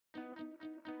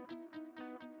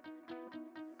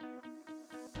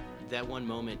that one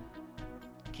moment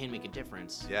can make a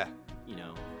difference. Yeah. You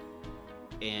know,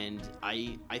 and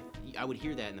I would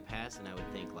hear that in the past, and I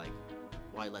would think like,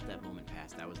 why let that moment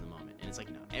pass? That was the moment. And it's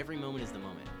like, no, every moment is the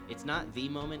moment. It's not the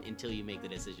moment until you make the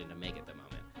decision to make it the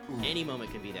moment. Ooh. Any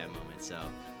moment can be that moment. So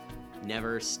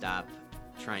never stop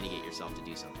trying to get yourself to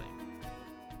do something.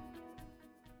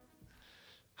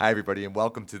 Hi, everybody, and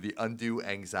welcome to the Undue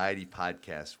Anxiety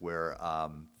Podcast, where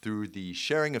through the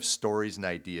sharing of stories and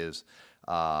ideas,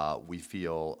 we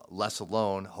feel less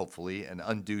alone, hopefully, and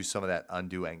undo some of that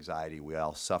undue anxiety we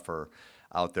all suffer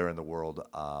out there in the world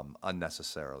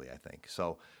unnecessarily, I think.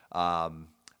 So I'm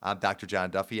Dr. John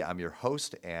Duffy. I'm your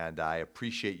host, and I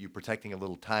appreciate you protecting a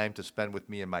little time to spend with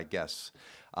me and my guests.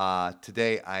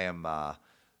 Today, I am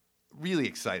really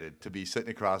excited to be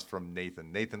sitting across from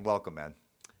Nathan. Nathan, welcome, man.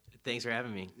 Thanks for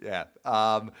having me. Yeah.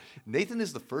 Nathan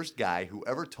is the first guy who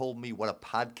ever told me what a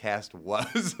podcast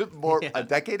was a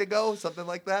decade ago, something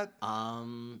like that.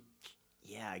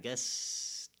 Yeah, I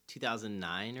guess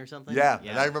 2009 or something. Yeah.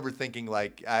 And I remember thinking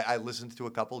like, I listened to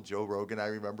a couple, Joe Rogan, I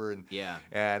remember. And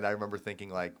I remember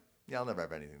thinking like, yeah, I'll never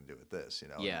have anything to do with this, you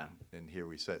know. Yeah. And here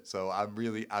we sit. So I'm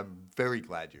very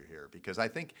glad you're here because I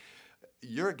think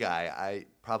you're a guy, I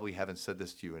probably haven't said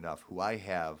this to you enough, who I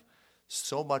have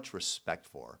so much respect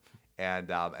for, and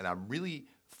I'm really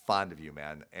fond of you,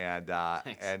 man. And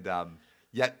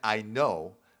yet I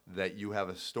know that you have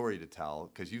a story to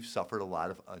tell because you've suffered a lot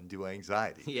of undue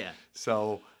anxiety. Yeah.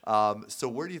 So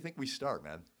where do you think we start,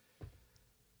 man?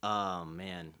 Oh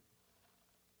man,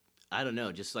 I don't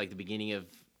know. Just like the beginning of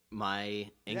my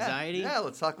anxiety. Yeah.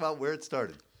 Let's talk about where it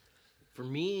started. For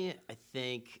me, I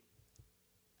think,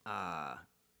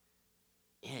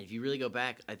 if you really go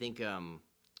back, I think.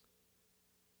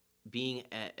 Being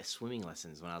at swimming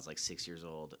lessons when I was like 6 years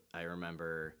old, I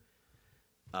remember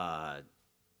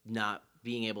not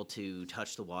being able to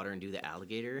touch the water and do the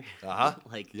alligator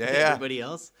like everybody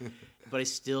else. But I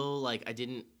still I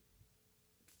didn't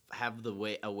have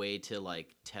a way to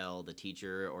like tell the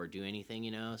teacher or do anything,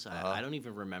 you know. So I don't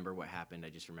even remember what happened.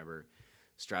 I just remember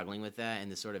struggling with that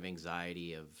and the sort of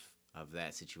anxiety of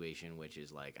that situation, which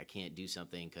is like I can't do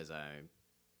something because I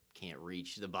can't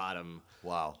reach the bottom.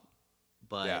 Wow.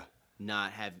 But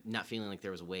not feeling like there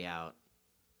was a way out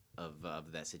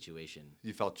of that situation.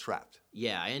 You felt trapped.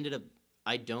 Yeah,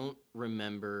 I don't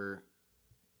remember.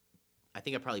 I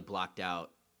think I probably blocked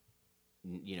out,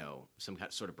 you know, some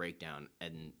sort of breakdown,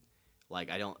 and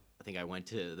I think I went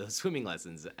to those swimming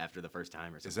lessons after the first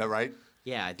time or something. Is that right?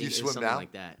 Yeah, I think it was something now?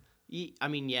 like that. I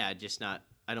mean, yeah, just not.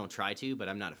 I don't try to, but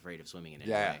I'm not afraid of swimming in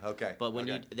any way. Yeah, okay. But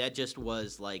that just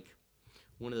was like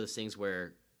one of those things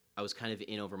where I was kind of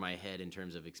in over my head in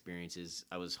terms of experiences.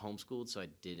 I was homeschooled, so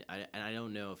I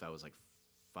don't know if I was like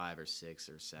 5 or 6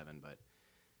 or 7, but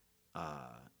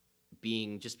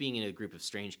being in a group of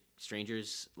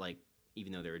strangers, like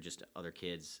even though they were just other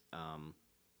kids,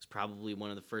 was probably one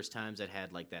of the first times I'd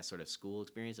had like that sort of school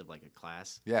experience of like a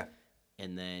class. Yeah.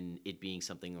 And then it being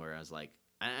something where I was like,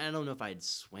 I don't know if I'd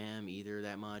swam either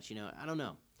that much, you know. I don't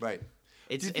know. Right.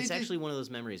 It's actually one of those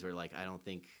memories where like I don't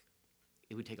think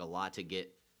it would take a lot to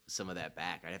get some of that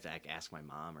back. I'd have to ask my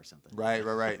mom or something.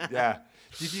 Right. Yeah.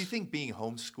 Do you think being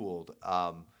homeschooled,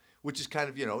 which is kind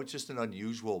of, you know, it's just an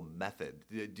unusual method,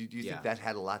 do you think that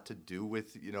had a lot to do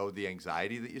with, you know, the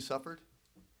anxiety that you suffered?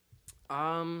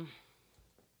 I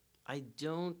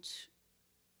don't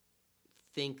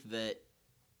think that.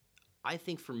 I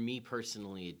think for me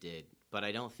personally it did, but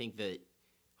I don't think that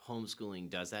homeschooling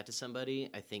does that to somebody.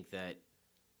 I think that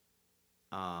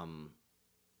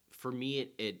for me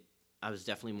I was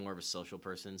definitely more of a social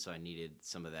person, so I needed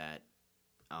some of that,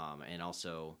 and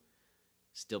also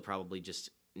still probably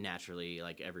just naturally,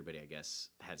 like everybody, I guess,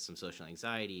 had some social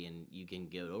anxiety, and you can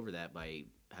get over that by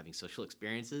having social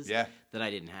experiences that I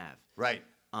didn't have. Right.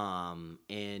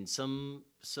 And some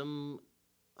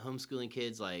homeschooling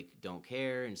kids like don't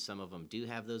care, and some of them do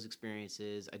have those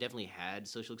experiences. I definitely had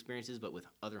social experiences, but with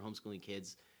other homeschooling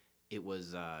kids, it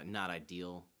was not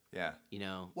ideal. Yeah. You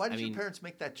know. Why did your parents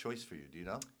make that choice for you? Do you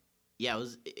know? Yeah,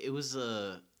 it was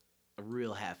a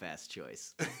real half-assed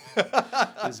choice.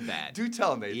 It was bad. Do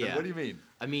tell, Nathan. Yeah. What do you mean?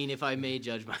 I mean, if I may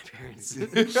judge my parents.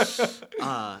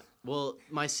 Well,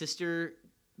 my sister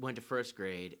went to first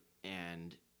grade,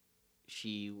 and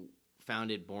she found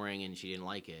it boring, and she didn't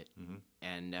like it. Mm-hmm.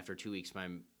 And after 2 weeks, my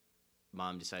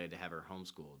mom decided to have her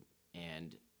homeschooled.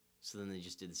 And so then they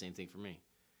just did the same thing for me.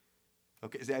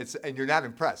 Okay, and you're not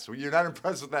impressed. You're not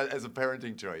impressed with that as a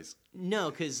parenting choice.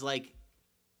 No, because, like,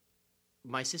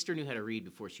 my sister knew how to read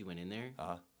before she went in there.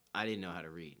 Uh-huh. I didn't know how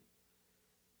to read.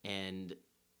 And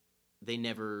they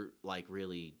never, like,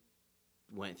 really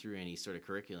went through any sort of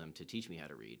curriculum to teach me how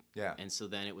to read. Yeah. And so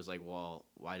then it was like, well,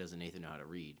 why doesn't Nathan know how to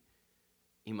read?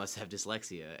 He must have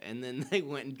dyslexia. And then they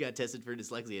went and got tested for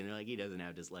dyslexia, and they're like, he doesn't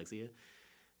have dyslexia.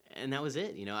 And that was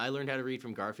it. I learned how to read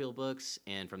from Garfield books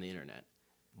and from the internet.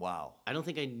 Wow. I don't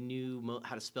think I knew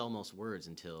how to spell most words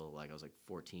until I was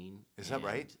 14. Is that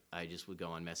right? I just would go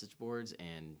on message boards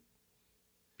and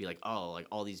be like, oh,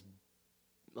 all these,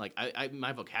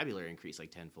 my vocabulary increased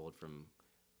tenfold from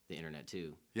the internet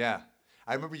too. Yeah.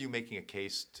 I remember you making a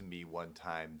case to me one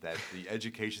time that the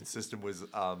education system was,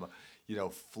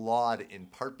 flawed in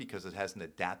part because it hasn't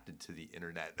adapted to the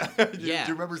internet. Do you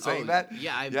remember saying that?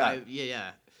 Yeah.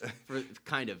 Yeah. For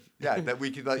kind of. Yeah, that we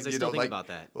could I still think about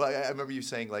that. Well, I remember you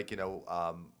saying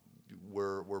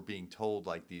we're being told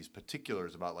these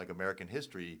particulars about American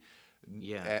history,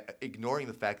 ignoring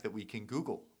the fact that we can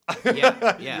Google.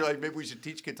 Yeah. You're like, maybe we should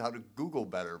teach kids how to Google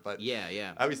better. But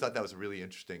yeah. I always thought that was a really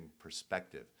interesting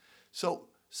perspective. So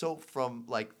from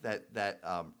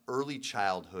that early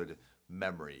childhood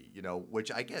memory,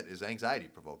 which I get is anxiety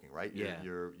provoking, right?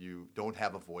 You don't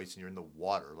have a voice and you're in the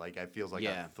water. It feels like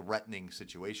a threatening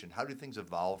situation. How do things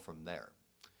evolve from there?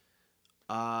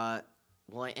 Well,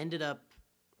 I ended up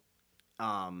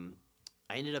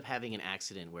having an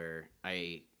accident where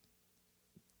I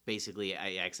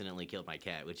accidentally killed my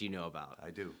cat, which you know about. I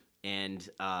do. And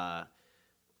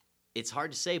it's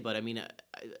hard to say, but I mean,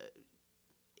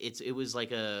 it was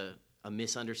like a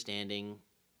misunderstanding.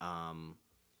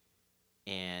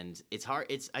 And it's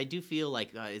hard. I do feel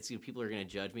like people are going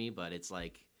to judge me, but it's I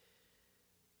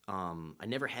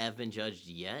never have been judged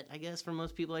yet, I guess, for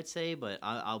most people, I'd say, but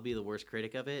I'll be the worst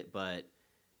critic of it. But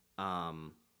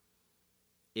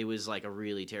it was a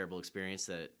really terrible experience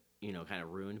that, kind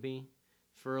of ruined me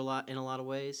in a lot of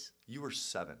ways. You were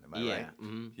 7, am I right? Yeah.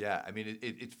 Mm-hmm. Yeah. I mean,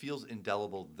 it feels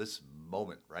indelible this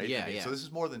moment, right? Yeah, I mean, so this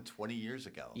is more than 20 years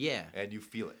ago. Yeah. And you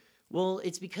feel it. Well,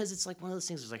 it's because it's one of those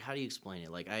things. It's how do you explain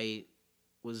it? I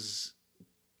was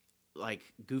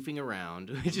goofing around,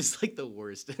 which is the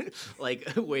worst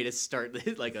way to start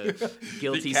a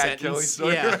guilty sentence.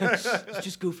 Yeah,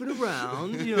 just goofing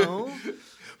around,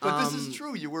 But this is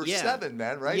true. You were 7,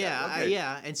 man, right? Yeah, okay.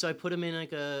 And so I put him in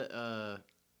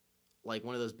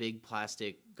one of those big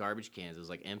plastic garbage cans. It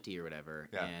was empty or whatever,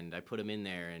 and I put him in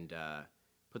there and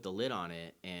put the lid on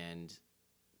it, and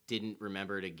didn't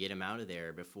remember to get him out of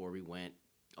there before we went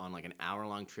on an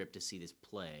hour-long trip to see this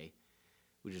play,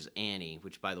 which was Annie,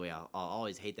 which, by the way, I'll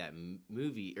always hate that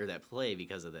movie or that play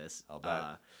because of this. I'll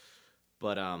bet.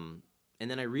 And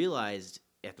then I realized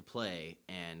at the play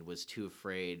and was too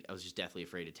afraid. I was just deathly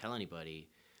afraid to tell anybody,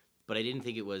 but I didn't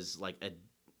think it was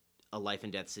a life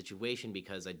and death situation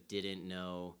because I didn't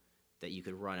know that you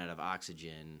could run out of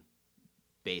oxygen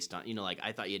based on,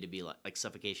 I thought you had to be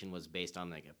suffocation was based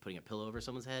on putting a pillow over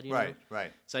someone's head. You know?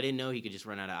 Right. So I didn't know he could just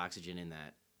run out of oxygen in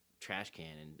that trash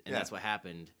can, and that's what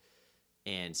happened.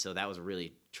 And so that was a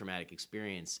really traumatic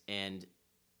experience. And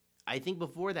I think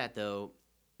before that, though,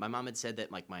 my mom had said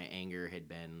that my anger had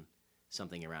been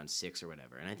something around 6 or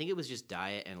whatever. And I think it was just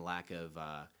diet and lack of,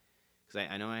 because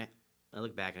I know I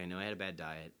look back and I know I had a bad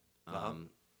diet.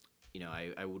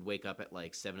 I would wake up at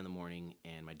 7 in the morning,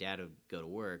 and my dad would go to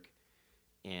work,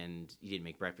 and he didn't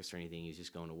make breakfast or anything. He was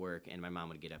just going to work, and my mom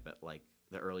would get up at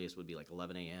the earliest would be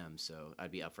 11 a.m. So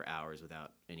I'd be up for hours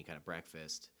without any kind of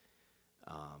breakfast.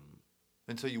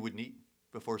 And so you wouldn't eat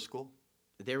before school?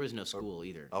 There was no school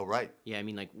either. Oh, right. Yeah, I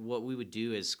mean, what we would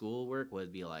do as schoolwork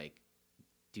would be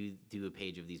do a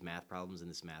page of these math problems in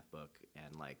this math book,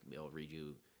 and they'll read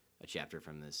you a chapter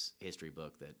from this history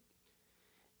book that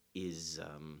is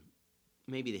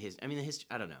maybe the history. I mean, the history.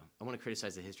 I don't know. I want to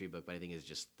criticize the history book, but I think it's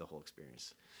just the whole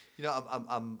experience.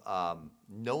 I'm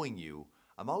knowing you.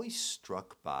 I'm always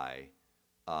struck by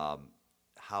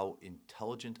how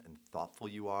intelligent and thoughtful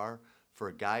you are for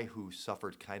a guy who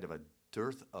suffered kind of a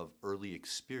dearth of early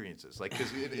experiences.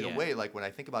 Because in a way, when I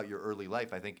think about your early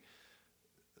life, I think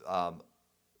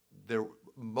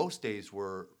most days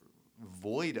were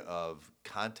void of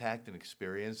contact and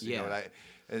experience. You know,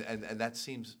 and that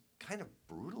seems kind of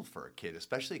brutal for a kid,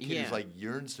 especially a kid who's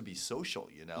yearns to be social.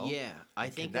 Yeah, I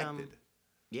think connected.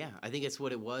 I think it's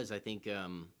what it was. I think it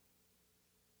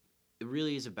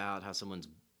really is about how someone's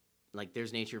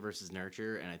there's nature versus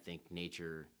nurture, and I think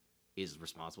nature is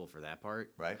responsible for that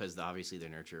part, right? Because obviously their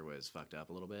nurture was fucked up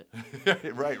a little bit.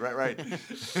 Right.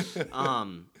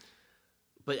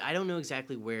 But I don't know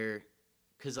exactly where,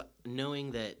 because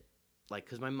knowing that,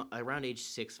 because around age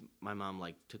 6, my mom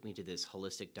took me to this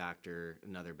holistic doctor.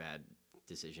 Another bad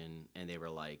decision, and they were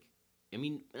I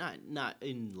mean, not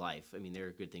in life. I mean, there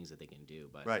are good things that they can do,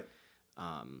 but right.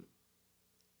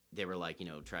 they were like,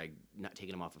 try not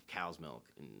taking them off of cow's milk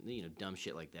and, dumb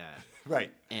shit like that.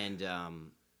 Right. And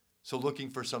so looking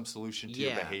for some solution to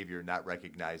your behavior, not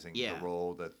recognizing the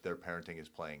role that their parenting is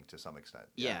playing to some extent.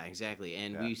 Yeah, exactly.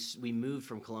 And we moved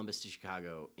from Columbus to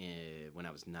Chicago when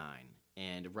I was 9.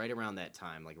 And right around that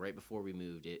time, like right before we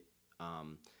moved,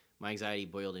 my anxiety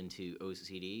boiled into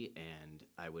OCD, and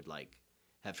I would like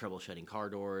have trouble shutting car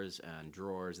doors and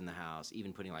drawers in the house,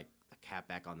 even putting like a cap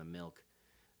back on the milk.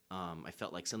 I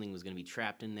felt like something was going to be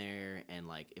trapped in there, and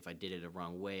like if I did it the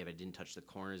wrong way, if I didn't touch the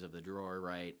corners of the drawer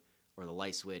right, or the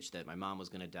light switch, that my mom was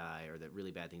going to die, or that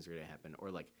really bad things were going to happen, or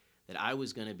like that I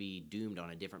was going to be doomed on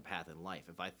a different path in life.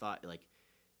 If I thought like,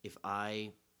 if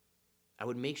I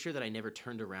would make sure that I never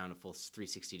turned around a full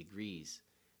 360 degrees,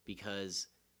 because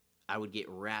I would get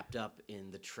wrapped up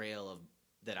in the trail of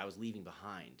that I was leaving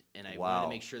behind, and I wanted to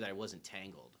make sure that I wasn't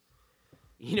tangled.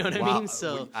 You know what I mean?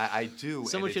 So I do.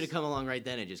 Someone should have come along right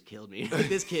then and just killed me. Like,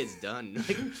 this kid's done.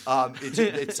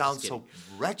 It sounds so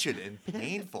wretched and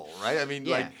painful, right? I mean,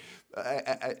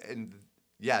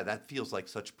 that feels like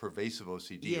such pervasive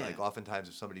OCD. Yeah. Like oftentimes,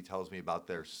 if somebody tells me about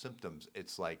their symptoms,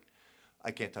 it's like I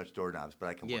can't touch doorknobs, but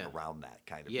I can work around that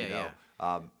kind of.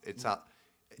 It's not.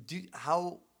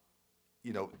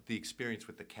 The experience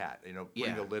with the cat,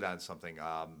 putting a lid on something,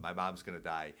 my mom's going to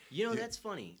die. That's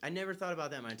funny. I never thought about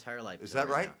that my entire life. Is that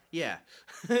right? Now. Yeah.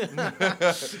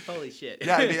 Holy shit.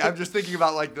 Yeah, I mean, I'm just thinking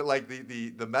about like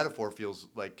the metaphor feels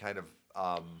like kind of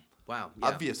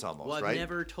obvious almost, well, I've right?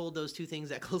 never told those two things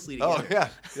that closely together.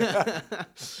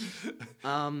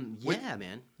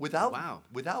 Man. Without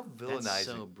villainizing. That's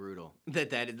so brutal.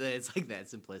 That it's like that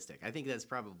simplistic. I think that's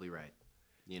probably right.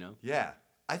 Yeah.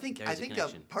 I think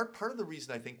part of the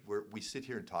reason I think we sit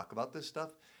here and talk about this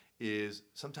stuff is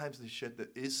sometimes the shit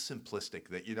that is simplistic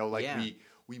that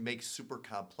we make super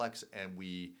complex, and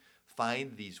we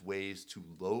find these ways to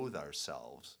loathe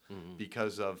ourselves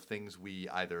because of things we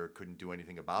either couldn't do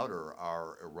anything about or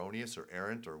are erroneous or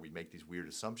errant, or we make these weird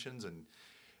assumptions.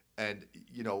 And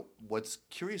what's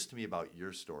curious to me about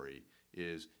your story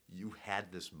is you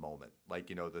had this moment, like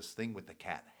this thing with the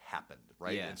cat happened,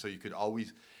 right? And so you could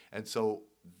always, and so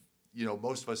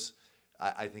most of us,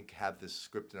 I think, have this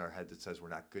script in our head that says we're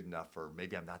not good enough, or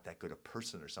maybe I'm not that good a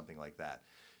person, or something like that.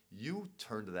 You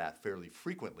turn to that fairly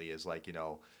frequently as like,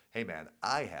 hey man,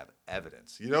 I have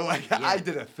evidence. I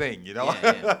did a thing.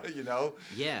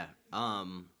 Yeah.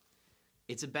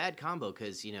 It's a bad combo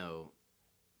because I know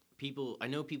people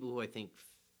who I think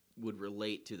would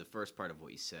relate to the first part of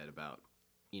what you said about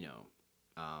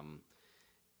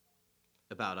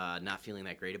not feeling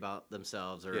that great about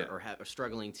themselves, or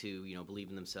struggling to believe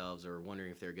in themselves, or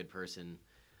wondering if they're a good person.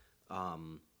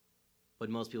 But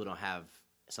most people don't have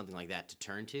something like that to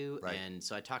turn to, right. And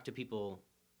so I talk to people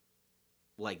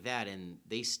like that, and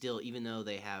they still, even though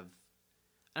they have,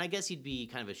 and I guess you'd be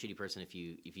kind of a shitty person if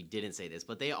you didn't say this,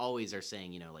 but they always are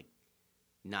saying like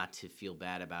not to feel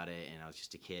bad about it, and I was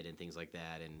just a kid and things like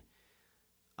that, and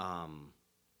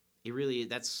it really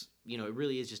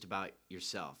is just about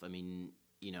yourself. I mean,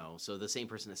 so the same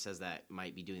person that says that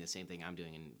might be doing the same thing I'm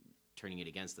doing and turning it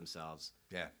against themselves.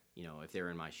 Yeah. If they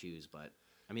were in my shoes. But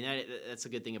I mean, that's a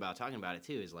good thing about talking about it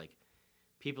too, is like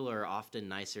people are often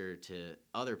nicer to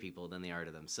other people than they are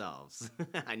to themselves.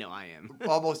 I know I am.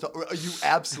 Almost. You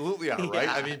absolutely are, right?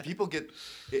 Yeah. I mean, people get,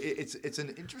 it's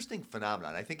an interesting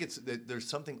phenomenon. I think there's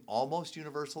something almost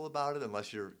universal about it,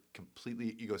 unless you're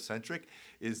completely egocentric,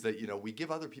 is that, we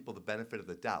give other people the benefit of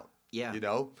the doubt. Yeah.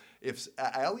 If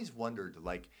I always wondered,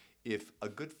 like, if a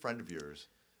good friend of yours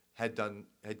had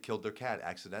killed their cat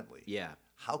accidentally. Yeah.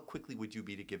 How quickly would you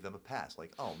be to give them a pass?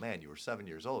 Like, oh man, you were 7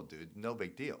 years old, dude. No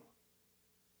big deal.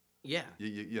 Yeah.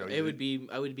 I would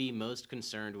be most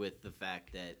concerned with the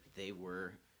fact that they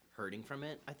were hurting from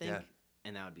it, I think. Yeah.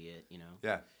 And that would be it,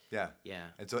 Yeah. Yeah.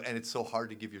 And it's so hard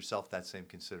to give yourself that same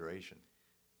consideration.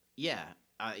 Yeah.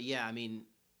 I mean,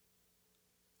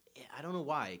 I don't know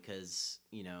why, because,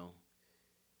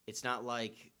 it's not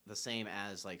like the same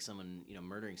as like someone,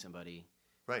 murdering somebody,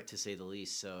 right? To say the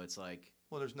least. So it's like,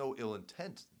 well, there's no ill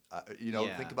intent.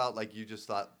 Think about, like, you just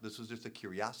thought this was just a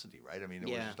curiosity, right? I mean, it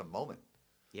was just a moment.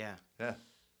 Yeah. Yeah.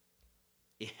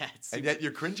 Yeah. And yet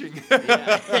you're cringing.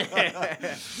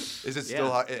 Yeah. Is it still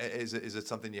hard? Is it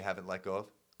something you haven't let go of?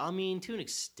 I mean, to an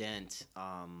extent.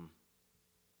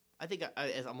 I think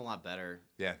I'm a lot better.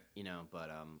 Yeah. But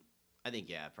I think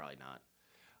probably not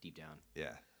deep down.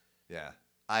 Yeah. Yeah.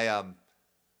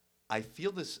 I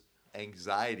feel this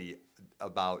anxiety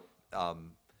about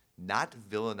not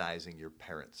villainizing your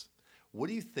parents. What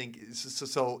do you think?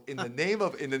 So in the name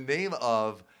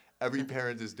of every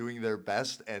parent is doing their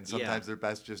best, and sometimes their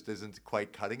best just isn't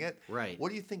quite cutting it. Right. What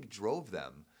do you think drove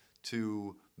them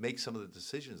to make some of the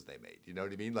decisions they made? You know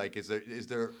what I mean? Like, is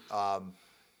there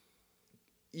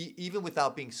even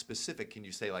without being specific, can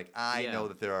you say like, I know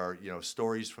that there are,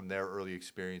 stories from their early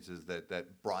experiences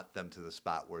that brought them to the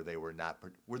spot where they were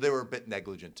a bit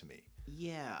negligent to me?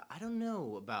 Yeah, I don't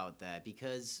know about that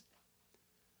because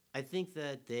I think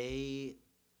that they,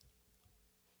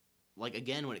 like,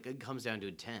 again, when it comes down to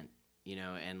intent,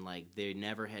 and like they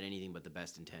never had anything but the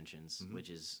best intentions, which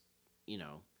is,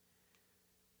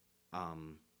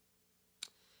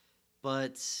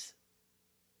 but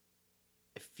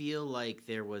I feel like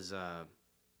there was an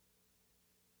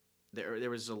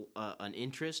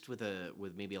interest with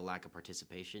maybe a lack of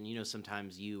participation.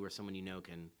 Sometimes you or someone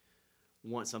can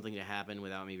want something to happen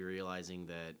without maybe realizing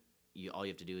that all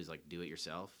you have to do is like do it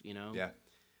yourself. Yeah.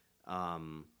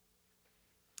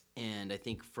 And I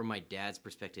think from my dad's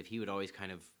perspective, he would always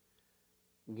kind of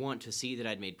want to see that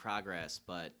I'd made progress,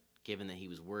 but given that he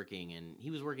was working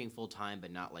full time,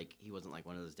 but not like he wasn't like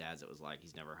one of those dads that was like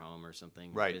he's never home or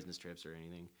something, right? Business trips or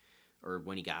anything, or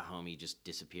when he got home, he'd just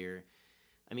disappear.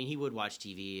 I mean, he would watch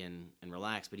TV and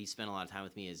relax, but he spent a lot of time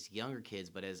with me as younger kids.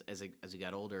 But as we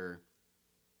got older,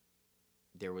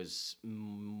 there was,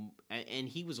 and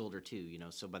he was older too,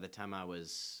 So by the time I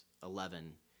was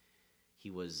 11,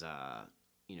 he was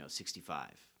 65.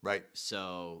 Right.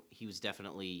 So he was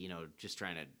definitely, just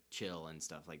trying to chill and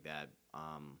stuff like that.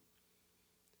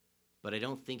 But I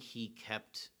don't think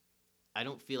I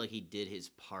don't feel like he did his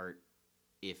part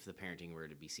if the parenting were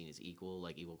to be seen as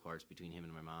equal parts between him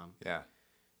and my mom. Yeah.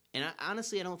 And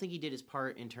honestly, I don't think he did his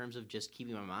part in terms of just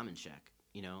keeping my mom in check,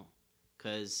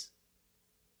 because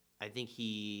I think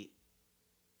in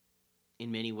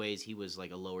many ways, he was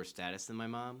like a lower status than my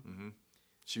mom. Mm-hmm.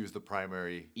 She was the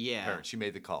primary parent. She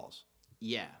made the calls.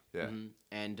 Yeah. Yeah. Mm-hmm.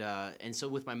 And so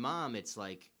with my mom, it's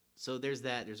like, so there's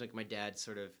that. There's like my dad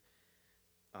sort of,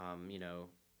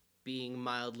 being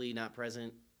mildly not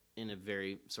present in a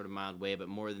very sort of mild way, but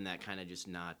more than that, kind of just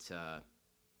not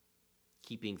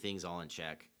keeping things all in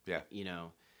check. Yeah.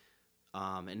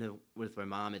 With my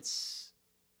mom, it's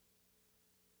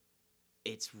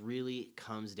really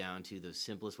comes down to the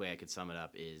simplest way I could sum it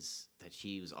up is that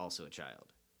she was also a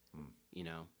child.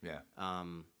 Yeah.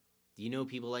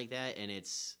 People like that, and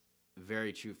it's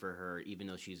very true for her, even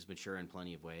though she's mature in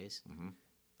plenty of ways.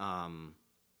 Mm-hmm.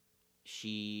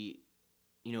 She,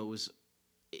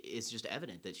 it's just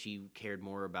evident that she cared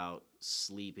more about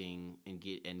sleeping and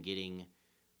getting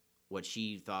what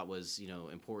she thought was,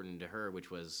 important to her,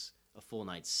 which was a full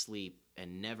night's sleep,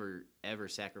 and never ever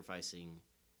sacrificing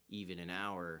even an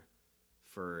hour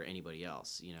for anybody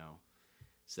else,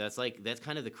 So that's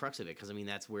kind of the crux of it, because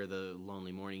that's where the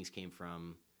lonely mornings came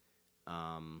from,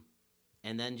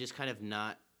 and then just kind of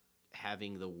not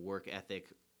having the work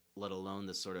ethic, let alone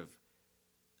the sort of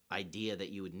idea that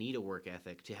you would need a work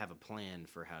ethic to have a plan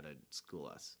for how to school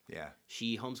us. Yeah,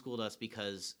 she homeschooled us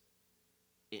because,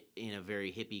 in a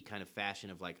very hippie kind of fashion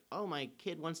of like, oh, my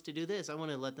kid wants to do this, I want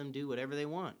to let them do whatever they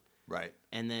want. Right.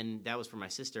 And then that was for my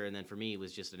sister, and then for me it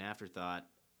was just an afterthought.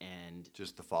 And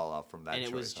just the fallout from that. And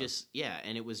choice, it was just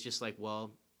and it was just like,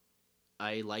 well,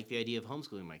 I like the idea of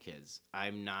homeschooling my kids.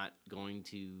 I'm not going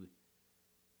to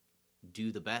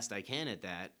do the best I can at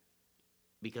that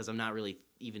because I'm not really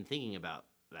even thinking about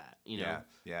that. Yeah.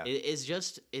 It's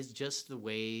just the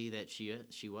way that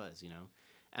she was.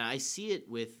 And I see it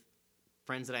with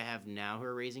friends that I have now who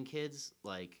are raising kids,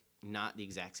 like not the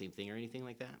exact same thing or anything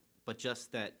like that, but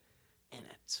just that. And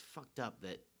it's fucked up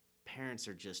that parents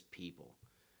are just people.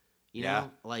 You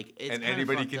know? Like, it's and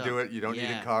anybody can do it. You don't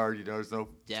need a card. There's no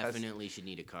definitely should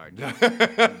need a card.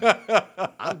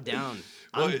 I'm down.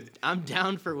 I'm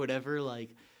down for whatever.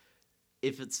 Like,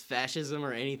 if it's fascism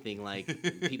or anything, like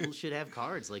people should have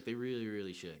cards. Like they really,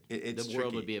 really should. The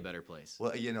world would be a better place.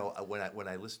 Well, when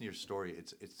I listen to your story,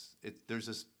 it's there's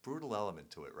this brutal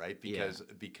element to it, right?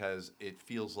 Because it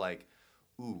feels like,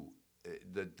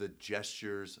 the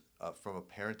gestures from a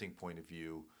parenting point of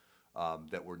view.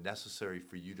 That were necessary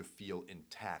for you to feel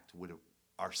intact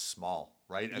are small,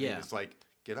 right? I mean, it's like,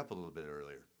 get up a little bit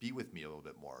earlier, be with me a little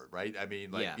bit more, right? I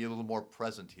mean, like, be a little more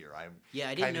present here. I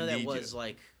didn't know that was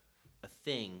like a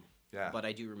thing, but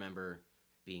I do remember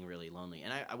being really lonely.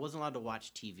 And I wasn't allowed to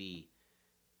watch TV,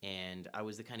 and I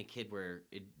was the kind of kid where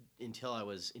until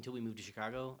we moved to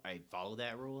Chicago, I followed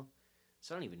that rule.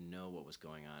 So I don't even know what was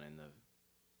going on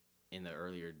in the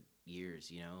earlier years,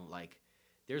 like.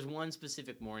 There's one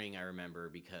specific morning I remember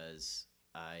because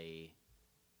I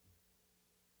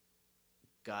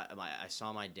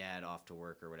saw my dad off to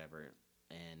work or whatever,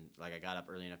 and like I got up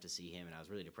early enough to see him, and I was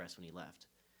really depressed when he left.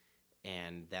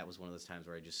 And that was one of those times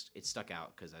where it stuck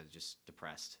out because I was just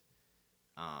depressed,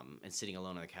 and sitting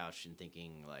alone on the couch and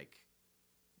thinking like,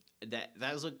 that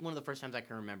was like one of the first times I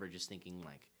can remember just thinking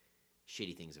like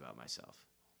shitty things about myself.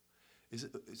 Is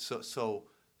it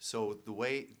so the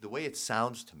way it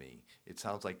sounds to me, it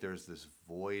sounds like there's this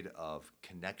void of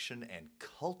connection and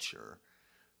culture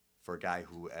for a guy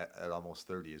who at almost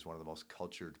 30 is one of the most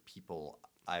cultured people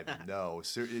I know.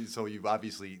 So you've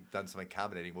obviously done some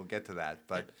accommodating. We'll get to that,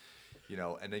 but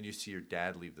and then you see your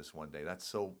dad leave this one day. That's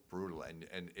so brutal.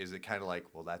 And is it kind of like,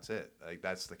 well, that's it? Like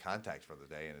that's the contact for the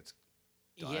day, and it's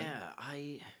done? Yeah,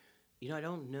 I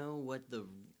don't know what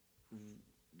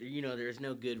there's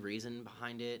no good reason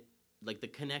behind it. Like the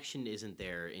connection isn't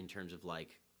there in terms of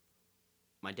like,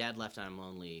 my dad left and I'm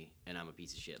lonely and I'm a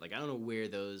piece of shit. Like I don't know where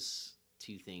those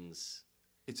two things.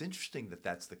 It's interesting that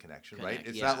that's the connection, right?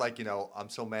 It's not like, I'm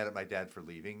so mad at my dad for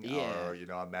leaving, or,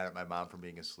 I'm mad at my mom for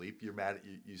being asleep. You're mad at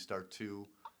you start to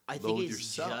I think it's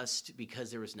yourself. Just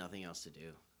because there was nothing else to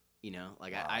do.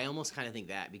 Like wow. I almost kind of think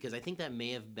that, because I think that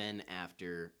may have been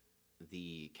after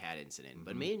the cat incident,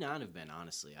 but may not have been,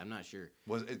 honestly. I'm not sure.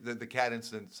 Was it, the cat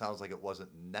incident sounds like it wasn't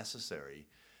necessary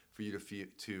for you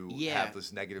to have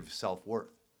this negative self-worth.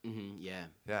 Mm-hmm, yeah.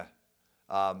 Yeah.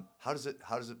 How does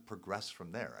it progress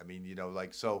from there? I mean,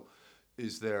 so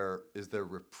is there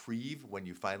reprieve when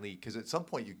you finally, because at some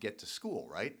point you get to school,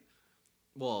 right?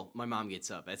 Well, my mom gets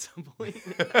up at some point.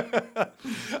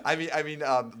 I mean,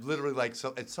 literally, like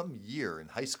at some year in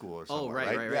high school or something. Oh,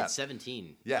 right. Yeah.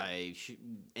 17. Yeah. I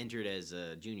entered as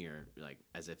a junior, like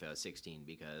as if I was 16,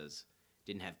 because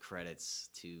didn't have credits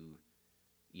to,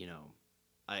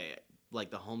 I like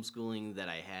the homeschooling that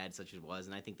I had, such as it was,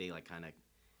 and I think they like kind of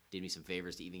did me some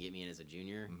favors to even get me in as a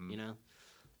junior,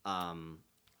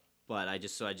 But I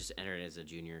just entered as a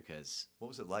junior because. What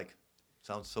was it like?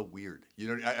 Sounds so weird.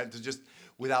 I just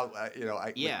without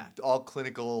yeah. With all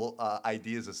clinical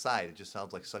ideas aside, it just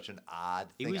sounds like such an odd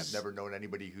thing. I've never known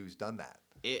anybody who's done that.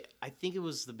 I think it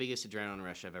was the biggest adrenaline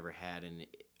rush I've ever had, and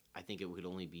I think it would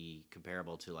only be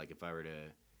comparable to like if I were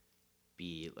to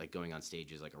be like going on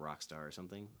stages like a rock star or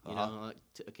something.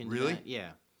 Really?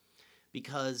 Yeah.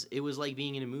 Because it was like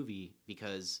being in a movie,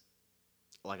 because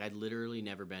like I'd literally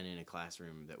never been in a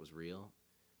classroom that was real.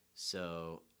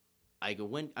 So I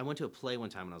went to a play one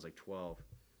time when I was like 12,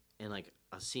 and like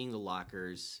I was seeing the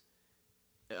lockers.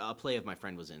 A play of my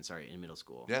friend was in middle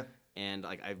school. Yeah. And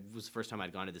like I was the first time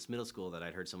I'd gone to this middle school that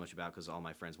I'd heard so much about because all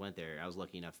my friends went there. I was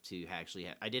lucky enough to actually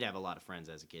I did have a lot of friends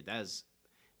as a kid.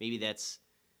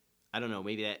 I don't know.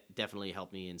 Maybe that definitely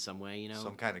helped me in some way.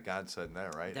 Some kind of godsend there,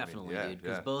 right? Definitely, dude.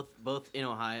 Because both in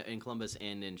Ohio, in Columbus,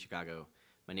 and in Chicago,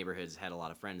 my neighborhoods had a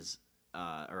lot of friends,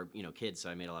 kids. So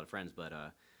I made a lot of friends. But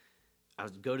I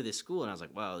would go to this school and I was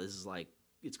like, wow, this is like,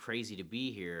 it's crazy to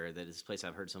be here. That this place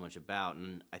I've heard so much about,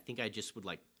 and I think I just would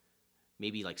like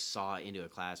maybe like saw into a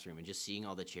classroom, and just seeing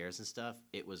all the chairs and stuff.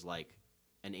 It was like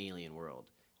an alien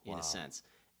world in a sense.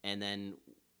 And then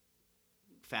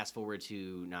fast forward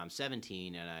to now I'm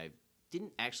 17, and I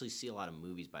didn't actually see a lot of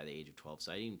movies by the age of 12,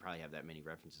 so I didn't probably have that many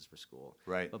references for school.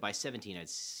 Right. But by 17, I'd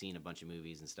seen a bunch of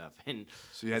movies and stuff. And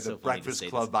so you had the Breakfast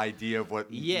Club idea of what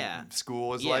school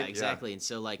was like? Yeah, exactly. And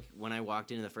so, like, when I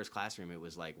walked into the first classroom, it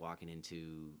was like walking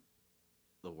into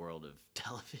the world of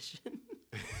television.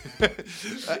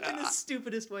 In the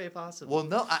stupidest way possible. Well,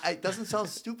 no, it doesn't sound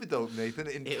stupid, though, Nathan.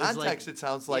 In context, it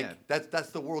sounds like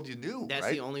that's the world you knew, That's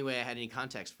right? the only way I had any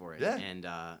context for it. Yeah. And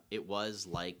it was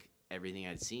like everything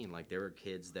I'd seen. Like, there were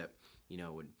kids that,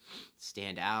 would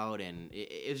stand out, and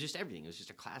it was just everything. It was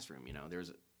just a classroom, There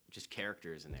was just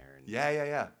characters in there. And,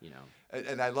 yeah.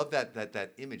 And I love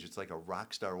that image. It's like a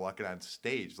rock star walking on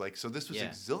stage. Like, so this was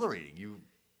exhilarating. You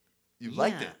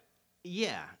liked it.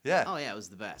 Yeah. Yeah. Oh, yeah, it was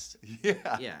the best.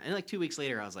 Yeah. Yeah. And like 2 weeks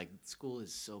later, I was like, school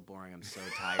is so boring. I'm so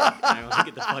tired. And I want to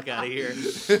get the fuck out of here.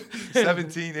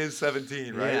 17 is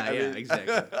 17, right? Yeah,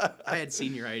 exactly. I had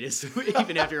senioritis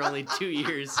even after only 2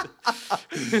 years.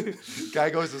 Guy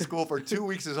goes to school for 2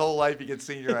 weeks his whole life, he gets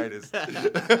senioritis.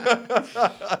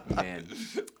 Man.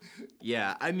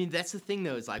 Yeah, I mean, that's the thing,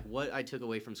 though. Is like what I took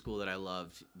away from school that I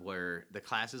loved were the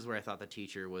classes where I thought the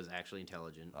teacher was actually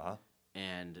intelligent.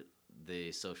 And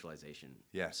the socialization.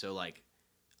 Yeah. So like,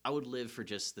 I would live for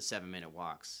just the 7-minute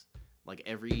walks. Like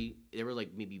there were like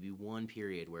maybe one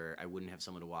period where I wouldn't have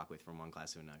someone to walk with from one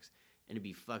class to the next, and it'd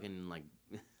be fucking like,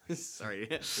 sorry,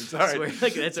 it's all right. Swear,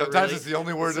 like, sometimes it's the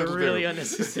only word that'll do. It's a really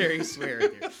unnecessary swear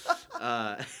right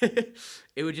there.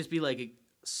 It would just be like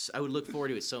I would look forward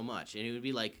to it so much, and it would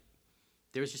be like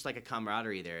there was just like a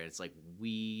camaraderie there. It's like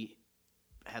we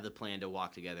have the plan to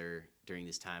walk together during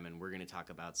this time, and we're gonna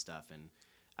talk about stuff, and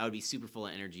I would be super full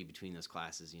of energy between those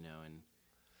classes, and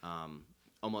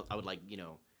almost I would like,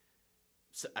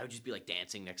 so I would just be like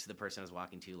dancing next to the person I was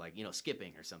walking to, like,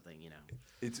 skipping or something,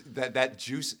 It's that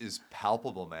juice is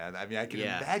palpable, man. I mean, I can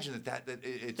imagine that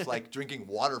it's like drinking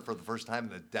water for the first time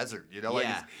in the desert. Like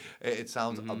it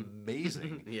sounds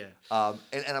amazing. Yeah.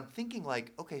 And I'm thinking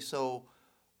like, okay, so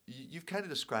you've kind of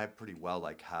described pretty well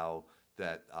like how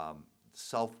that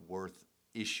self-worth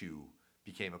issue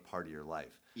became a part of your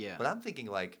life. Yeah. But I'm thinking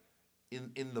like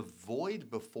in the void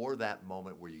before that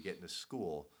moment where you get into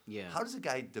school, how does a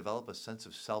guy develop a sense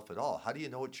of self at all? How do you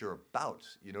know what you're about?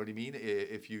 You know what I mean?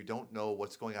 If you don't know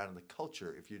what's going on in the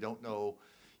culture, if you don't know,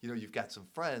 you've got some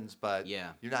friends, but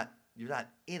you're not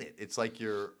in it. It's like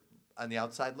you're on the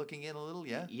outside looking in a little,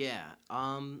 yeah? Yeah.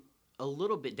 A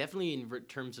little bit, definitely in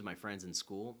terms of my friends in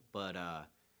school, but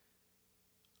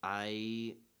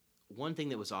one thing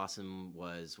that was awesome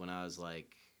was when I was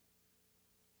like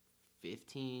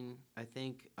 15, I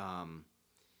think,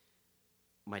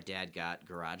 my dad got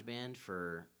GarageBand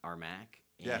for our Mac,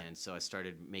 and so I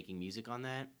started making music on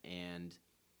that, and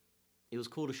it was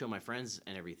cool to show my friends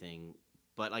and everything.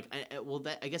 But like,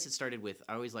 I guess it started with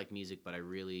I always liked music, but I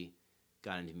really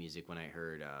got into music when I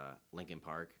heard Linkin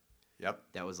Park. Yep,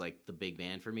 that was like the big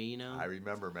band for me, I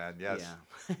remember, man. Yes.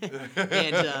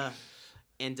 Yeah.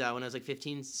 And when I was like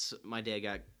 15, my dad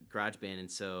got GarageBand, and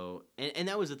so and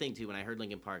that was the thing too. When I heard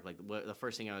Linkin Park, like the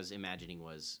first thing I was imagining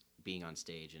was being on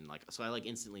stage, and like so I like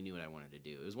instantly knew what I wanted to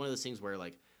do. It was one of those things where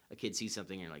like a kid sees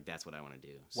something and you're like, that's what I want to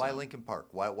do. So, why Linkin Park?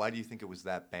 Why do you think it was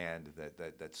that band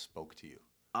that spoke to you?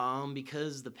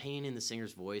 Because the pain in the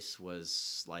singer's voice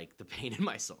was like the pain in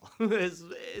my soul.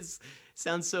 It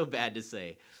sounds so bad to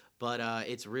say. But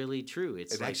it's really true.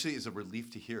 It like, actually is a relief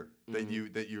to hear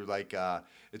that you're like.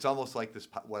 It's almost like this.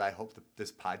 What I hope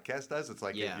this podcast does. It's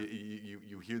like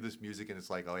you hear this music and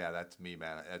it's like, oh yeah, that's me,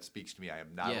 man. That speaks to me. I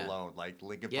am not alone. Like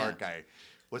Linkin Park guy.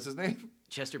 What's his name?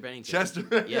 Chester Bennington.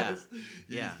 Chester.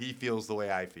 Yeah. He feels the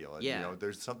way I feel. And,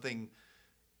 there's something.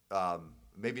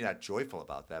 Maybe not joyful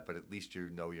about that, but at least you're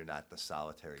not the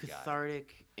solitary guy.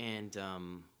 Cathartic and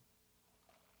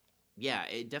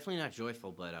definitely not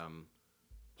joyful, but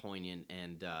poignant,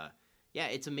 and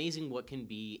it's amazing what can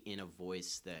be in a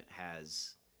voice that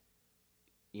has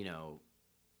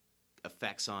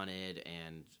effects on it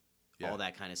and all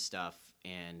that kind of stuff,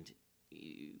 and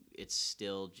it's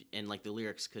still, and like the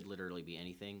lyrics could literally be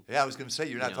anything. I was going to say,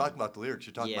 you're not talking about the lyrics,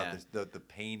 you're talking about the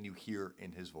pain you hear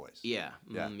in his voice. And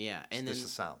it's just the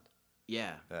sound.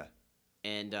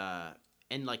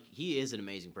 And like he is an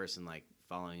amazing person. Like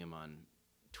following him on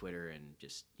Twitter and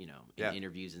just in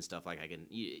interviews and stuff, like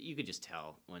you could just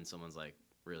tell when someone's like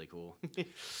really cool.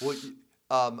 Well,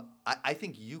 I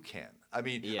think you can. I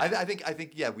mean, I think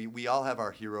we all have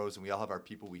our heroes and we all have our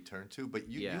people we turn to, but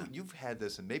you've had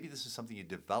this, and maybe this is something you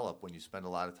develop when you spend a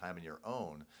lot of time on your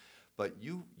own, but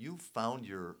you found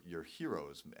your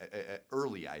heroes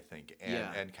early, I think,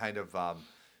 and kind of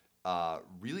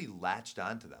really latched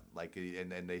onto them, like,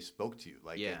 and they spoke to you,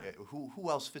 like, who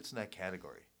else fits in that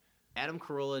category? Adam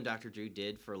Carolla and Dr. Drew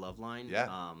did for Loveline.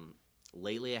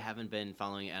 Lately, I haven't been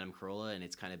following Adam Carolla, and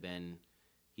he's kind of been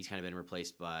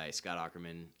replaced by Scott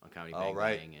Aukerman on Comedy Bang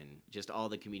Bang, and just all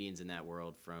the comedians in that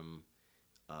world from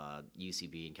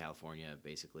UCB in California,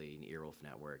 basically, and Earwolf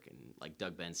Network, and like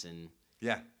Doug Benson.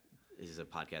 This is a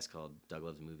podcast called Doug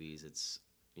Loves Movies. It's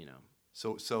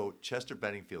So Chester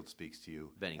Benningfield speaks to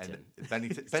you. Bennington.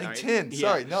 Bennington.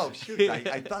 Sorry. No, shoot.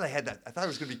 I thought I had that. I thought it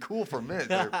was going to be cool for a minute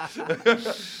there.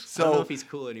 So, I don't know if he's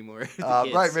cool anymore.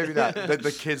 Right, maybe not.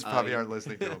 The kids probably aren't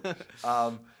listening to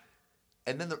him.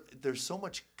 And then there's so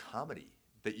much comedy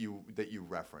that you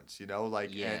reference,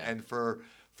 and for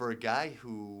a guy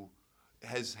who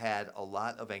has had a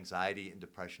lot of anxiety and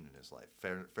depression in his life,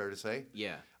 fair to say?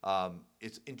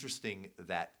 It's interesting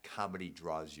that comedy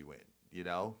draws you in,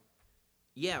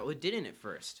 Yeah, well, it didn't at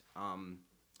first. I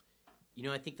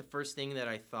think the first thing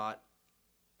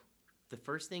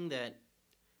that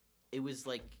it was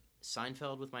like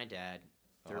Seinfeld with my dad,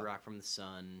 Third Rock from the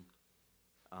Sun,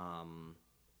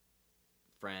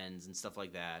 Friends and stuff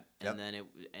like that, and then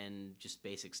and just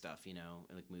basic stuff,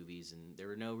 like movies, and there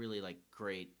were no really like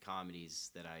great comedies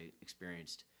that I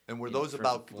experienced. And were those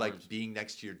about like being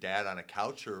next to your dad on a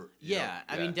couch, or?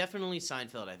 I mean, definitely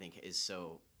Seinfeld, I think, is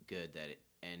so good that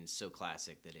and so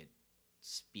classic that it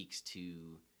speaks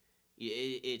to.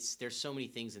 There's so many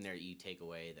things in there that you take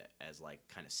away that as like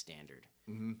kind of standard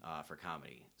for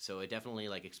comedy. So it definitely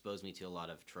like exposed me to a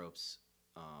lot of tropes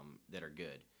that are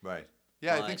good. Right.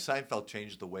 Yeah, I think Seinfeld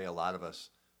changed the way a lot of us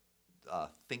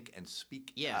think and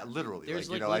speak. Literally.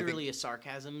 There's literally a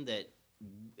sarcasm that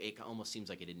it almost seems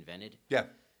like it invented. Yeah,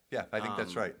 I think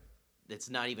that's right. It's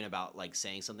not even about like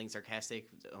saying something sarcastic,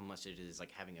 almost it is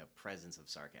like having a presence of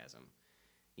sarcasm.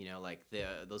 You know, like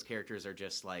those characters are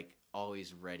just like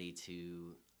always ready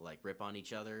to like rip on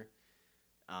each other.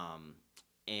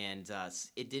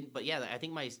 It didn't. But yeah, I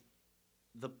think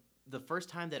the first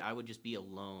time that I would just be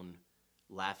alone,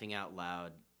 laughing out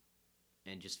loud,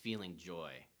 and just feeling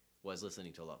joy was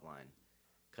listening to Loveline,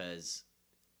 because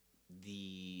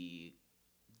the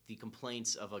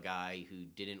complaints of a guy who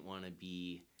didn't want to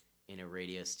be in a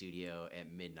radio studio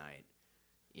at midnight,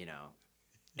 you know,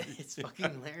 it's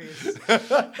fucking hilarious.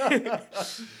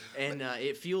 And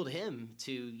it fueled him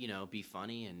to, you know, be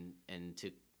funny and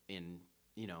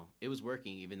you know, it was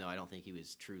working, even though I don't think he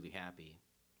was truly happy.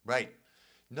 Right.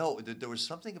 No, there was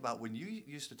something about when you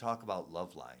used to talk about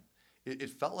Loveline, it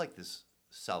felt like this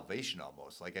salvation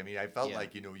almost. Like, I mean, I felt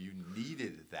like, you know, you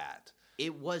needed that.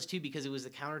 It was too, because it was the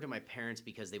counter to my parents,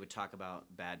 because they would talk about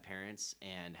bad parents,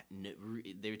 and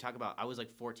they would talk about, I was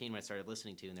like 14 when I started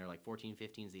listening to, and they were like 14,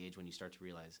 15 is the age when you start to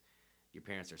realize your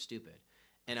parents are stupid.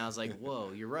 And I was like,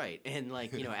 whoa, you're right. And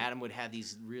like, you know, Adam would have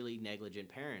these really negligent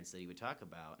parents that he would talk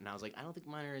about. And I was like, I don't think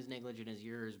mine are as negligent as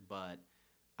yours, but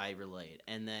I relate.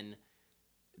 And then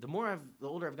the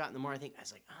older I've gotten, the more I think, I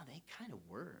was like, oh, they kind of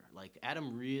were. Like,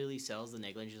 Adam really sells the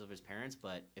negligence of his parents,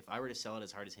 but if I were to sell it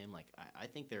as hard as him, like, I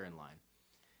think they're in line.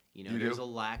 You know, there's a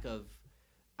lack of...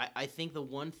 I think the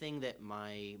one thing that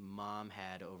my mom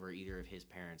had over either of his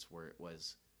parents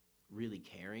was really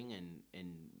caring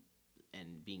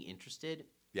and being interested.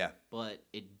 Yeah. But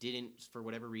it didn't, for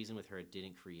whatever reason with her, it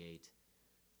didn't create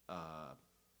a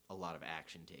lot of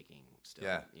action taking still.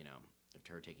 Yeah. You know, of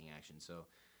her taking action. So,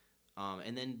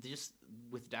 and then just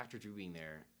with Dr. Drew being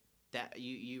there, that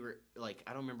you were like,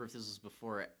 I don't remember if this was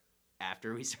before or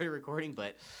after we started recording,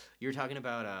 but you were talking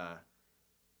about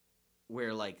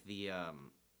where like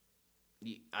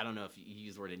I don't know if you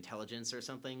use the word intelligence or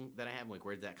something that I have. Like,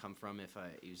 where did that come from? If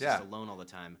I was just alone all the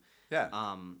time. Yeah.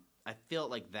 I felt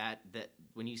like that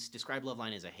when you describe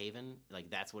Loveline as a haven,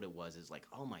 like that's what it was. Is like,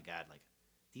 oh my God, like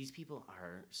these people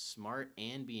are smart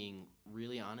and being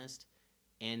really honest,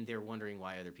 and they're wondering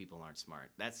why other people aren't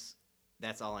smart. That's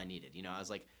all I needed. You know, I was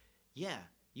like, yeah,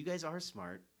 you guys are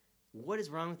smart. What is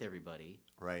wrong with everybody?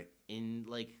 Right. And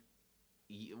like,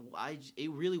 it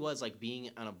really was like being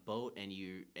on a boat and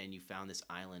you found this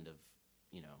island of,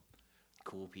 you know,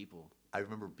 cool people. I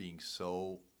remember being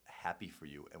so happy for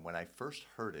you, and when I first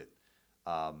heard it,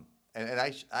 and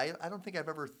I don't think I've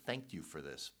ever thanked you for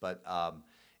this, but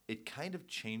it kind of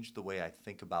changed the way I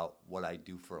think about what I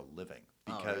do for a living.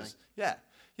 Because Dang.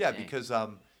 Because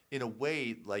in a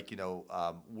way, like, you know,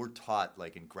 we're taught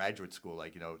like in graduate school,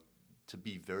 like, you know, to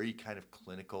be very kind of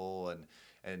clinical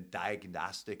and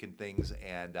diagnostic and things,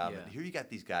 and here you got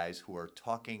these guys who are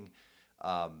talking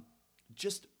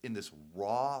just in this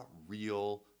raw,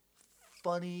 real,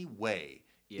 funny way.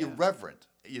 Irreverent,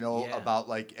 you know, about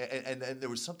like, and there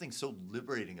was something so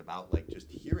liberating about like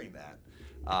just hearing that.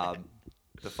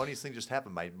 The funniest thing just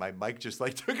happened. My mic just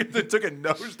like took a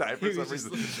nosedive for some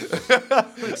reason.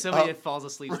 Like somebody that falls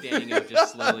asleep standing up,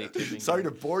 just slowly tipping. Sorry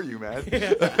to bore you, man.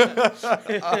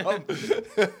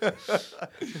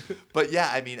 But yeah,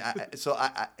 I mean,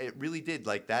 it really did,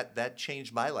 like that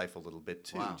changed my life a little bit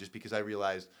too. Wow. Just because I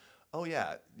realized, oh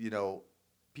yeah, you know,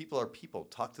 people are people.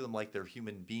 Talk to them like they're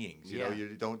human beings. You know,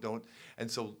 you don't. And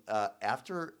so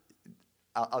after,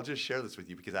 I'll just share this with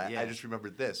you because I just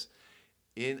remembered this.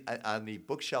 On the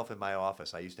bookshelf in my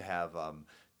office, I used to have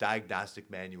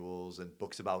diagnostic manuals and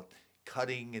books about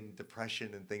cutting and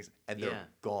depression and things, and they're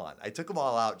gone. I took them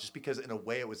all out just because, in a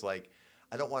way, it was like,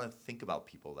 I don't want to think about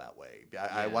people that way.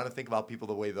 I want to think about people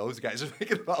the way those guys are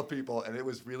thinking about people, and it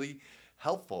was really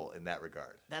helpful in that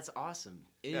regard. That's awesome.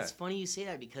 It's funny you say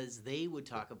that, because they would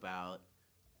talk about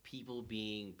people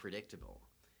being predictable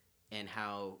and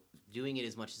how doing it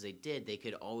as much as they did, they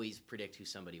could always predict who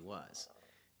somebody was.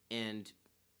 And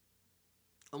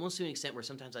almost to an extent where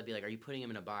sometimes I'd be like, are you putting him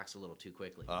in a box a little too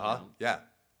quickly? You know? Yeah.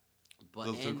 But,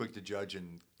 a little too quick to judge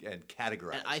and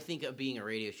categorize. And I think being a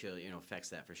radio show, you know, affects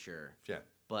that for sure. Yeah.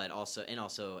 But also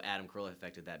Adam Carolla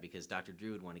affected that, because Dr.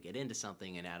 Drew would want to get into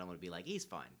something and Adam would be like, he's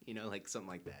fine, you know, like something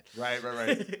like that. Right.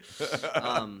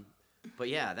 But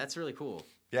yeah, that's really cool.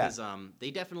 Yeah. Because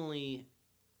they definitely,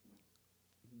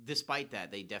 despite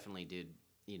that, they definitely did,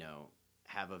 you know,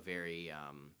 have a very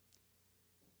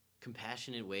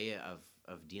compassionate way of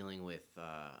dealing with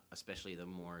especially the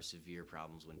more severe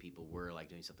problems when people were like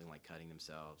doing something like cutting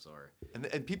themselves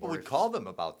and people would call them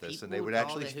about this, and they would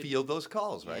actually field those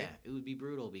calls, right? Yeah, it would be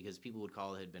brutal, because people would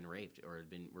call that had been raped or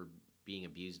were being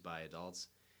abused by adults,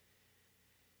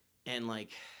 and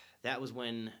like that was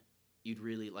when you'd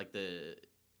really like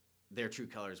their true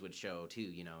colors would show too,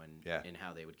 you know, and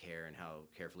how they would care and how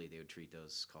carefully they would treat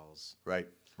those calls. Right.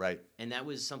 And that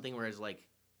was something where it's like,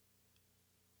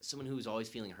 someone who's always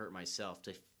feeling hurt myself,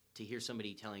 to hear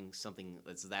somebody telling something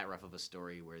that's that rough of a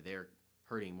story where they're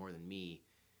hurting more than me,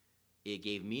 it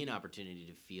gave me an opportunity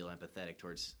to feel empathetic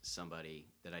towards somebody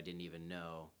that I didn't even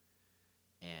know,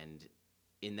 and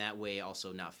in that way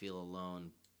also not feel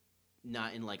alone.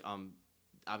 Not in like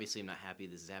obviously I'm not happy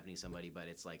this is happening to somebody, but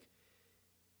it's like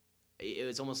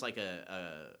it's almost like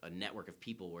a network of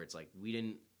people where it's like we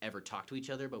didn't ever talk to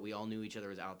each other, but we all knew each other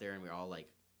was out there, and we were all like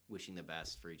wishing the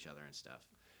best for each other and stuff.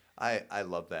 I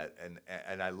love that,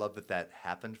 and I love that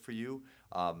happened for you.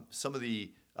 Some of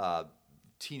the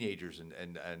teenagers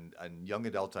and young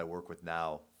adults I work with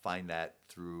now find that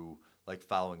through like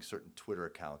following certain Twitter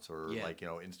accounts or like, you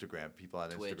know, Instagram, people on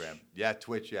Twitch. Instagram. Yeah,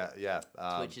 Twitch, yeah.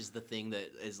 Twitch is the thing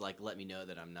that is like, let me know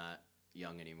that I'm not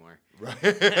young anymore. Right.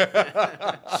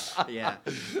 Yeah.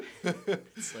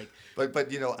 It's like,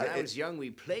 but you know, when I was young,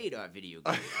 we played our video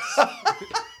games.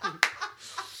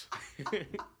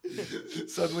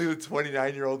 Suddenly the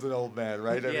 29-year-old's an old man,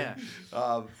 right? Yeah.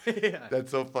 Yeah. That's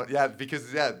so fun. Yeah, because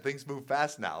things move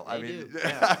fast now. They I mean, do,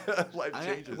 yeah. life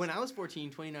changes. When I was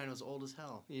 14, 29 was old as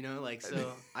hell, you know, like,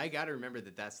 so I got to remember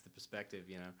that that's the perspective,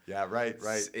 you know? Yeah, right.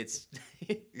 It's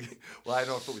Well, I don't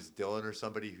know if it was Dylan or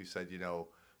somebody who said, you know,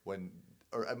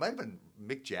 or it might have been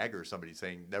Mick Jagger or somebody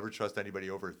saying, never trust anybody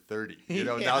over 30. You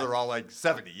know, now they're all like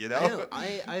 70, you know?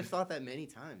 I've thought that many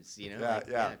times, you know? Yeah, like,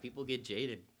 yeah. People get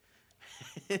jaded.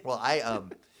 Well,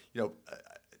 you know,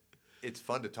 it's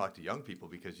fun to talk to young people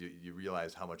because you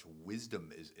realize how much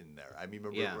wisdom is in there. I mean,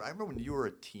 I remember when you were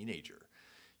a teenager,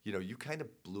 you know, you kind of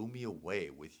blew me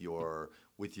away with your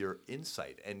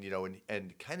insight and, you know,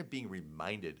 and kind of being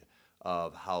reminded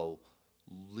of how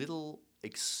little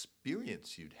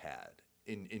experience you'd had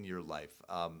in your life.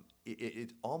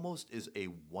 It almost is a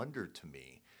wonder to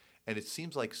me. And it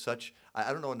seems like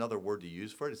I don't know another word to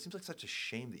use for it. It seems like such a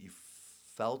shame that you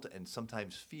felt and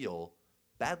sometimes feel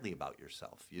badly about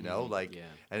yourself, you know,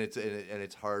 and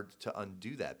it's hard to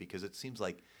undo that because it seems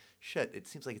like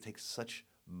it takes such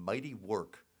mighty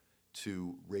work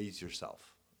to raise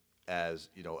yourself as,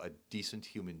 you know, a decent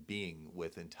human being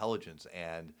with intelligence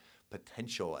and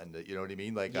potential and you know what I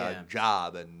mean, like a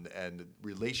job and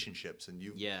relationships, and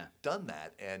you've done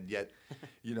that, and yet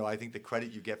you know, I think the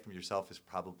credit you get from yourself is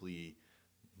probably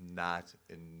not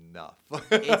enough.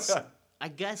 I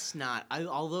guess not.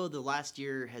 Although the last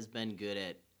year has been good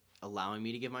at allowing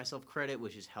me to give myself credit,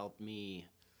 which has helped me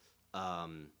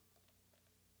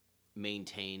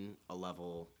maintain a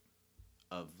level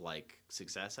of like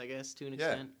success, I guess, to an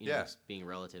extent. You know, being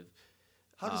relative.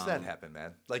 How does that happen,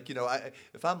 man? Like, you know,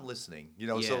 if I'm listening, you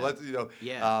know, so let's, you know,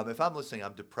 if I'm listening,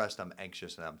 I'm depressed, I'm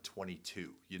anxious, and I'm 22,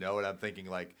 you know, and I'm thinking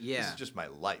like, this is just my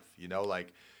life, you know,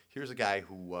 like. Here's a guy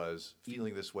who was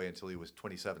feeling this way until he was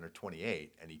 27 or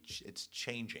 28, and it's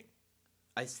changing.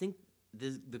 I think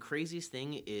the craziest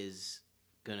thing is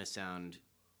gonna sound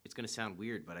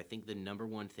weird, but I think the number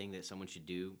one thing that someone should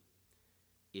do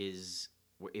is,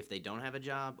 if they don't have a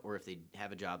job or if they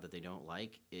have a job that they don't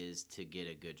like, is to get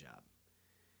a good job.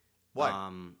 Why?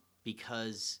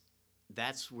 Because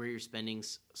that's where you're spending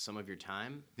some of your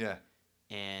time. Yeah.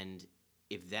 And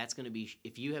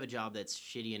if you have a job that's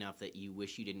shitty enough that you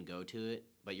wish you didn't go to it,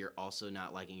 but you're also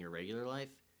not liking your regular life,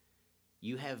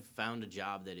 you have found a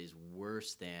job that is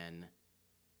worse than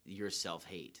your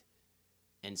self-hate.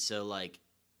 And so, like,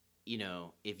 you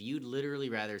know, if you'd literally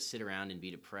rather sit around and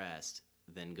be depressed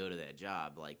than go to that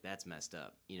job, like, that's messed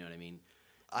up. You know what I mean?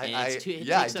 It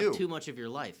takes up too much of your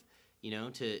life, you know,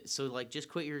 so like, just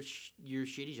quit your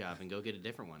shitty job and go get a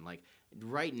different one. Like,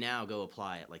 right now, go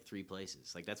apply at like 3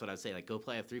 places. Like, that's what I would say. Like, go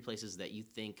apply at 3 places that you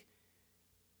think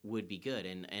would be good.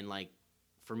 And like,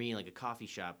 for me, like, a coffee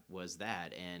shop was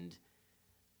that. And,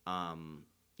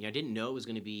 you know, I didn't know it was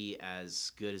going to be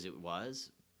as good as it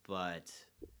was, but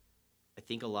I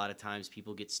think a lot of times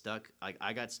people get stuck. Like,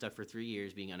 I got stuck for 3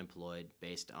 years being unemployed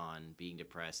based on being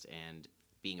depressed and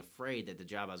being afraid that the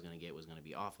job I was going to get was going to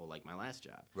be awful, like my last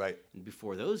job. Right. And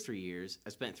before those 3 years, I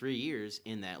spent 3 years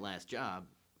in that last job,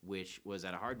 which was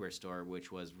at a hardware store,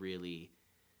 which was really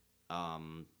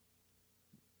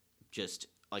just,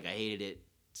 like, I hated it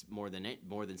more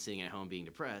than sitting at home being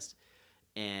depressed.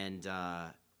 And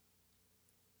but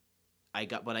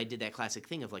I did that classic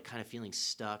thing of, like, kind of feeling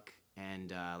stuck and,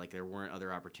 like, there weren't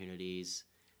other opportunities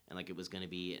and, like, it was going to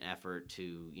be an effort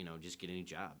to, you know, just get a new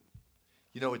job.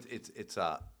 You know, it's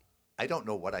I don't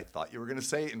know what I thought you were going to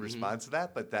say in response to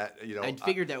that, but that, you know, I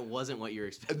figured that wasn't what you were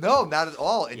expecting. No, not at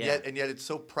all. And yet it's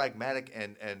so pragmatic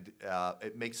and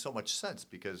it makes so much sense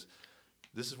because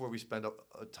this is where we spend a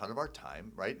ton of our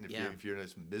time, right? And if you're in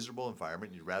this miserable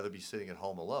environment, you'd rather be sitting at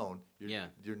home alone.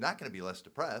 You're not going to be less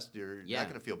depressed. You're not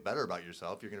going to feel better about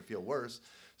yourself. You're going to feel worse.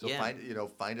 So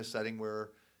find a setting where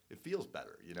it feels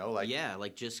better.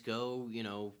 Like just go.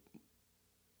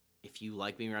 If you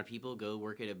like being around people, go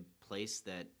work at a place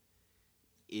that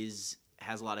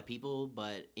has a lot of people,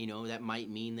 but that might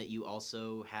mean that you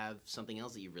also have something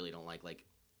else that you really don't like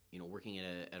working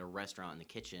at a restaurant in the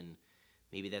kitchen.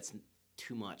 Maybe that's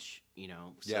too much,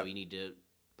 so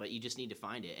you just need to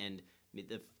find it. And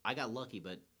I got lucky,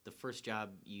 but the first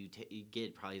job you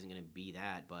get probably isn't going to be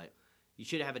that, but you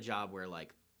should have a job where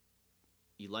like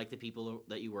you like the people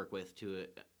that you work with to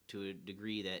a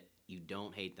degree that you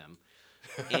don't hate them.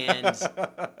 And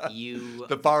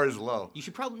the bar is low. You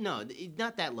should probably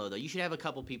not that low though. You should have a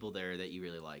couple people there that you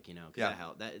really like, that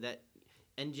help. That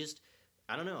and just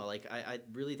I don't know. Like I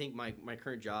really think my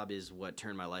current job is what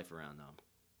turned my life around though.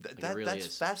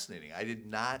 That's fascinating. I did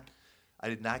not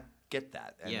get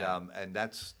that. And and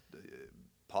that's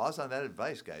pause on that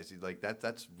advice, guys. Like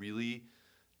that's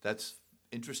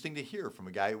interesting to hear from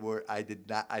a guy where I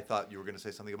thought you were going to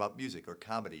say something about music or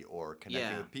comedy or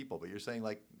connecting with people, but you're saying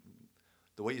like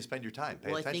the way you spend your time.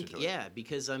 Pay attention to it.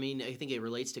 Because I think it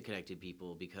relates to connected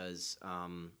people because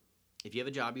if you have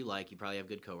a job you like, you probably have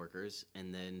good coworkers,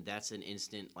 and then that's an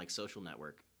instant like social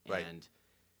network. Right. And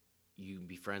you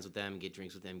be friends with them, get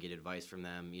drinks with them, get advice from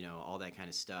them, all that kind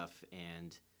of stuff.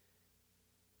 And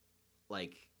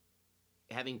like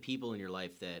having people in your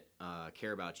life that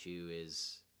care about you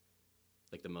is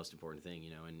like the most important thing,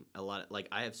 and a lot of, like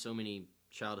I have so many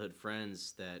childhood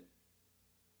friends that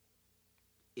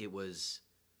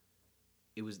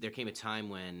there came a time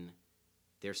when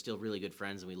they're still really good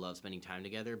friends and we love spending time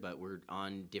together, but we're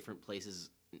on different places.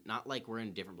 Not like we're in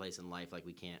a different place in life, like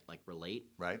we can't like relate.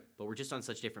 Right. But we're just on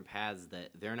such different paths that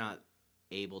they're not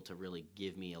able to really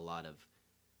give me a lot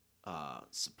of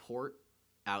support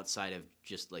outside of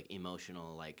just like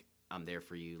emotional, like I'm there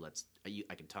for you.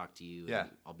 I can talk to you. Yeah.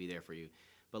 And I'll be there for you.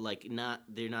 But like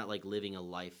they're not like living a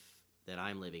life that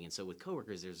I'm living. And so with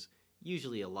coworkers, there's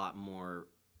usually a lot more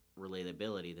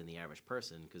relatability than the average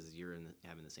person because you're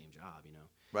having the same job,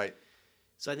 Right.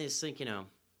 So I just think,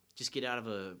 just get out of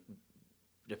a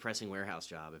depressing warehouse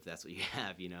job if that's what you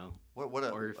have,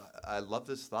 I love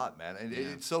this thought, man. And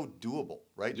it's so doable,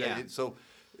 right? Yeah. So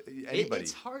anybody.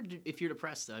 It's hard if you're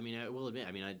depressed, though. I will admit.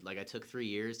 I took 3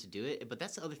 years to do it, but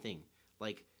that's the other thing.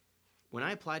 Like, when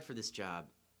I applied for this job,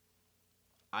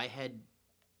 I had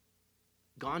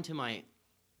gone to my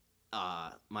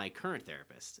current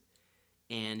therapist,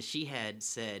 and she had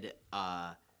said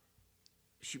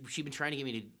she'd been trying to get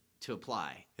me to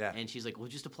apply. Yeah. And she's like, well,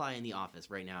 just apply in the office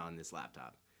right now on this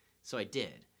laptop. So I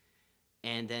did.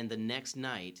 And then the next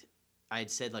night, I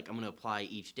had said, like, I'm going to apply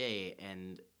each day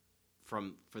and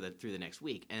through the next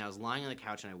week. And I was lying on the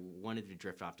couch, and I wanted to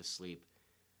drift off to sleep.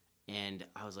 And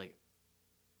I was like,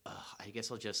 I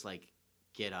guess I'll just, like,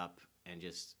 get up and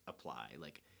just apply,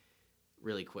 like,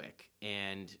 really quick.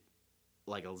 And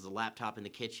like, it was a laptop in the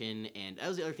kitchen, and that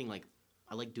was the other thing. Like,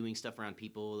 I like doing stuff around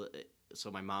people.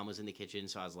 So my mom was in the kitchen,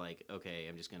 so I was like, okay,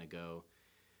 I'm just gonna go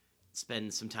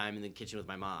spend some time in the kitchen with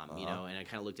my mom, And I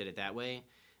kind of looked at it that way.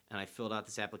 And I filled out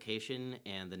this application,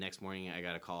 and the next morning I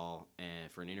got a call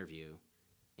for an interview,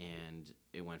 and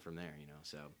it went from there.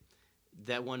 So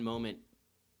that one moment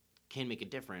can make a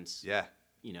difference. Yeah.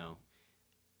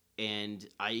 And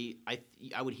I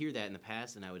would hear that in the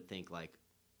past, and I would think like,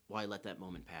 why let that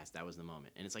moment pass? That was the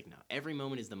moment. And it's like, no, every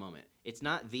moment is the moment. It's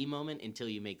not the moment until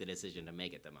you make the decision to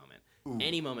make it the moment. Ooh.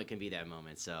 Any moment can be that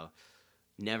moment. So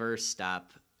never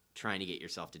stop trying to get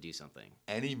yourself to do something.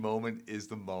 Any moment is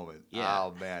the moment. Yeah.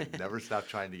 Oh, man. Never stop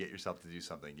trying to get yourself to do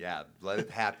something. Yeah. Let it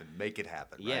happen. Make it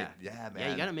happen. Right? Yeah. Yeah, man.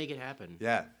 Yeah, you got to make it happen.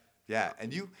 Yeah. Yeah.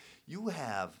 And you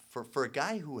have, for a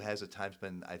guy who has at times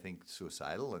been, I think,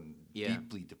 suicidal and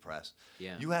deeply depressed,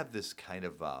 you have this kind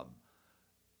of,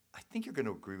 I think you're going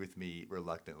to agree with me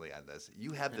reluctantly on this.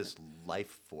 You have this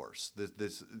life force,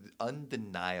 this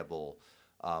undeniable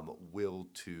will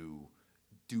to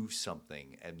do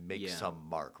something and make some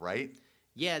mark, right?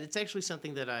 Yeah, that's actually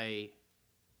something that I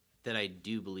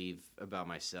do believe about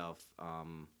myself.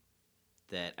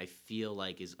 That I feel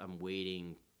like I'm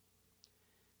waiting.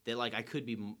 That like I could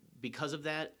be, because of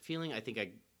that feeling. I think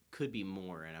I could be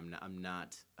more, and I'm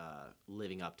not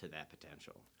living up to that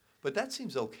potential. But that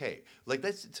seems okay. Like,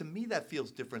 that's, to me, that feels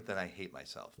different than I hate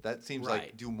myself. That seems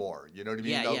like do more. You know what I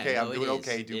mean? Yeah, okay, no, I'm doing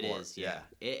okay, do it more. Is, yeah.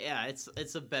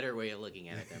 It's a better way of looking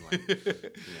at it than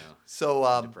like,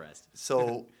 so depressed.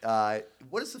 So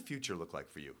what does the future look like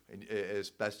for you,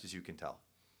 as best as you can tell?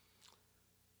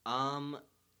 I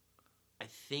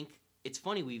think it's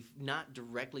funny, we've not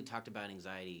directly talked about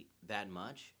anxiety that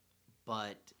much,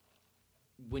 but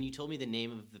when you told me the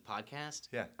name of the podcast,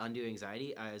 Undo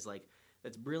Anxiety, I was like,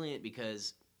 that's brilliant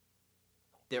because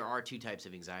there are two types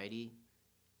of anxiety,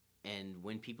 and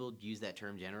when people use that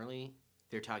term generally,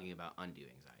 they're talking about undue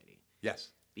anxiety. Yes.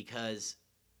 Because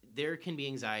there can be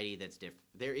anxiety that's different.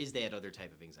 There is that other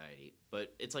type of anxiety,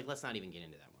 but it's like, let's not even get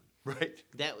into that one. Right.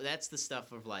 That's the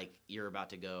stuff of like, you're about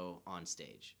to go on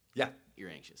stage. Yeah. You're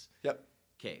anxious. Yep.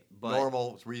 Okay, but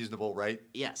normal, reasonable, right?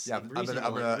 Yes. Yeah,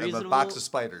 I'm a box of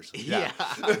spiders. Yeah.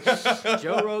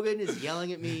 Joe Rogan is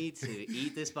yelling at me to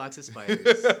eat this box of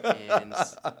spiders, and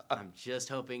I'm just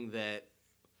hoping that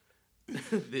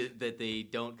that they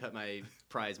don't cut my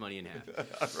prize money in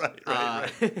half. Right.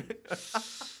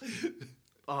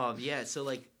 Yeah. So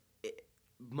like,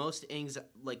 most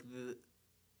like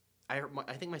I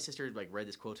think my sister like read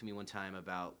this quote to me one time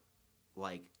about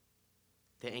like,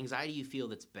 the anxiety you feel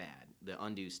that's bad, the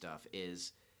undue stuff,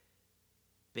 is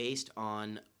based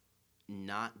on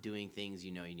not doing things you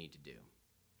know you need to do.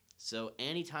 So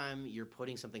anytime you're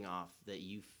putting something off that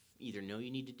you either know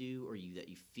you need to do or that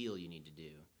you feel you need to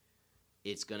do,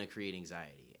 it's going to create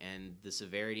anxiety. And the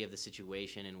severity of the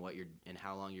situation and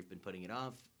how long you've been putting it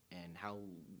off and how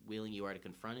willing you are to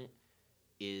confront it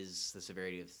is the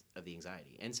severity of the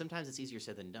anxiety. And sometimes it's easier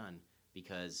said than done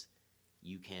because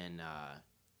you can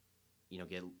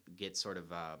get sort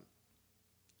of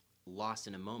lost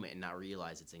in a moment and not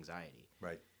realize it's anxiety.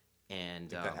 Right.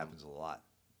 And I think that happens a lot.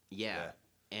 Yeah.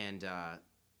 And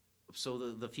so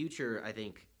the future, I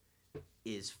think,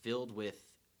 is filled with.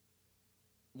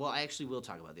 Well, I actually will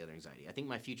talk about the other anxiety. I think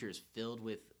my future is filled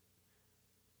with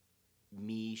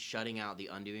me shutting out the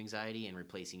undue anxiety and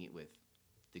replacing it with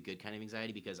the good kind of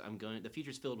anxiety because the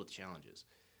future's filled with challenges.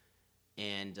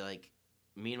 And like,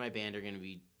 me and my band are going to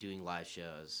be doing live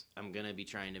shows. I'm going to be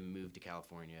trying to move to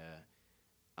California,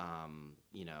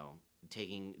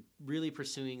 really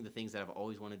pursuing the things that I've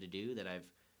always wanted to do that I've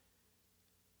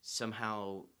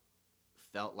somehow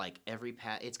felt like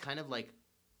it's kind of like,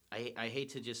 I hate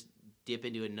to just dip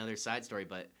into another side story,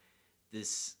 but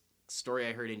this story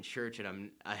I heard in church,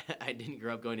 and I didn't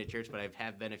grow up going to church, but I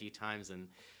have been a few times, and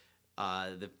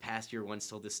the pastor once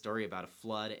told this story about a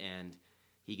flood, and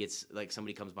he gets, like,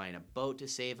 somebody comes by in a boat to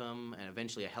save him, and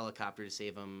eventually a helicopter to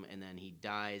save him, and then he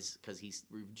dies because he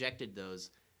rejected those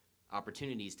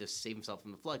opportunities to save himself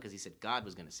from the flood because he said God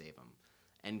was going to save him.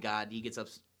 And he gets up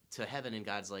to heaven, and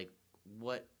God's like,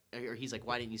 what? Or he's like,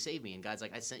 why didn't you save me? And God's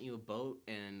like, I sent you a boat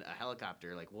and a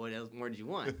helicopter. Like, what else more did you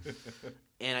want?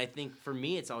 And I think for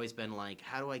me, it's always been like,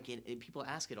 how do I get – people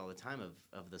ask it all the time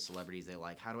of the celebrities they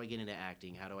like. How do I get into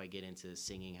acting? How do I get into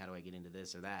singing? How do I get into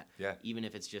this or that? Yeah. Even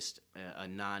if it's just a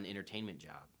non-entertainment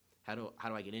job. How do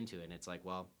I get into it? And it's like,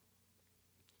 well,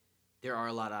 there are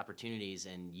a lot of opportunities,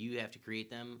 and you have to create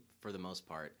them for the most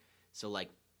part. So,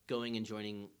 like, going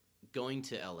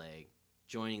to L.A.,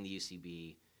 joining the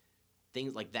UCB –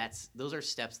 things like those are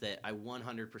steps that I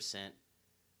 100%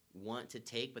 want to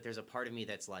take, but there's a part of me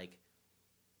that's like,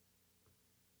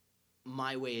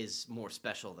 my way is more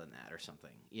special than that or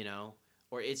something,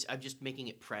 or I'm just making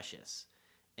it precious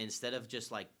instead of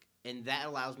just like, and that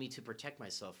allows me to protect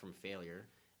myself from failure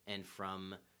and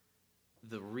from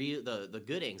the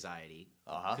good anxiety,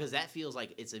 because that feels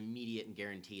like it's immediate and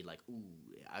guaranteed. Like, ooh,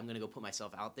 I'm going to go put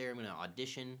myself out there. I'm going to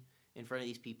audition in front of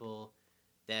these people.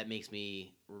 That makes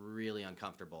me really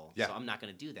uncomfortable. Yeah. So I'm not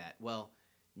going to do that. Well,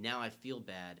 now I feel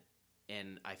bad,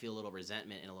 and I feel a little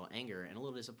resentment and a little anger and a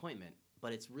little disappointment,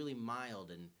 but it's really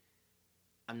mild, and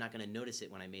I'm not going to notice it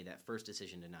when I made that first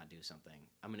decision to not do something.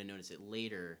 I'm going to notice it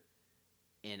later,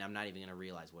 and I'm not even going to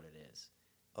realize what it is.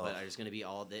 Oh. But there's going to be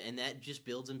and that just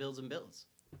builds and builds and builds.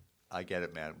 I get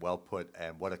it, man. Well put,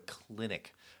 and what a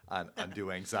clinic on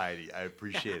undue anxiety. I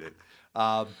appreciate it.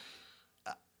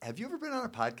 Have you ever been on a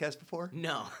podcast before?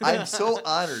 No. I'm so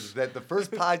honored that the first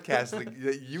podcast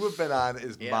that you have been on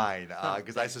is mine,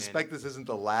 because I suspect this isn't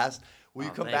the last. Will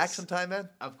you come back sometime, man?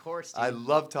 Of course, dude. I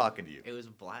love talking to you. It was a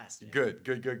blast. Man.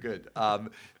 Good.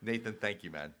 Nathan, thank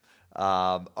you, man.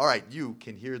 All right, you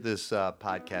can hear this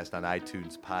podcast on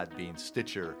iTunes, Podbean,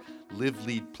 Stitcher,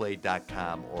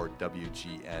 LiveLeadPlay.com, or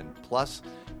WGN+.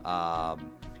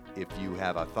 If you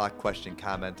have a thought, question,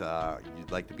 comment, you'd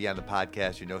like to be on the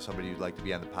podcast, somebody who'd like to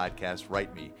be on the podcast,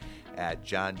 write me at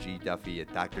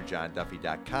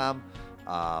johnGduffy@drjohnduffy.com.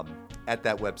 At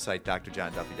that website,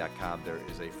 drjohnduffy.com, there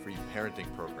is a free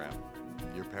parenting program.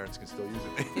 Your parents can still use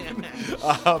it.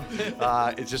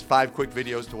 It's just 5 quick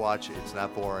videos to watch. It's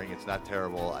not boring. It's not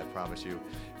terrible, I promise you.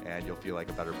 And you'll feel like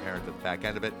a better parent at the back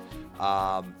end of it.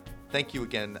 Thank you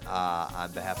again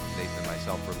on behalf of Nathan and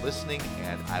myself for listening,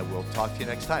 and I will talk to you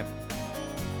next time.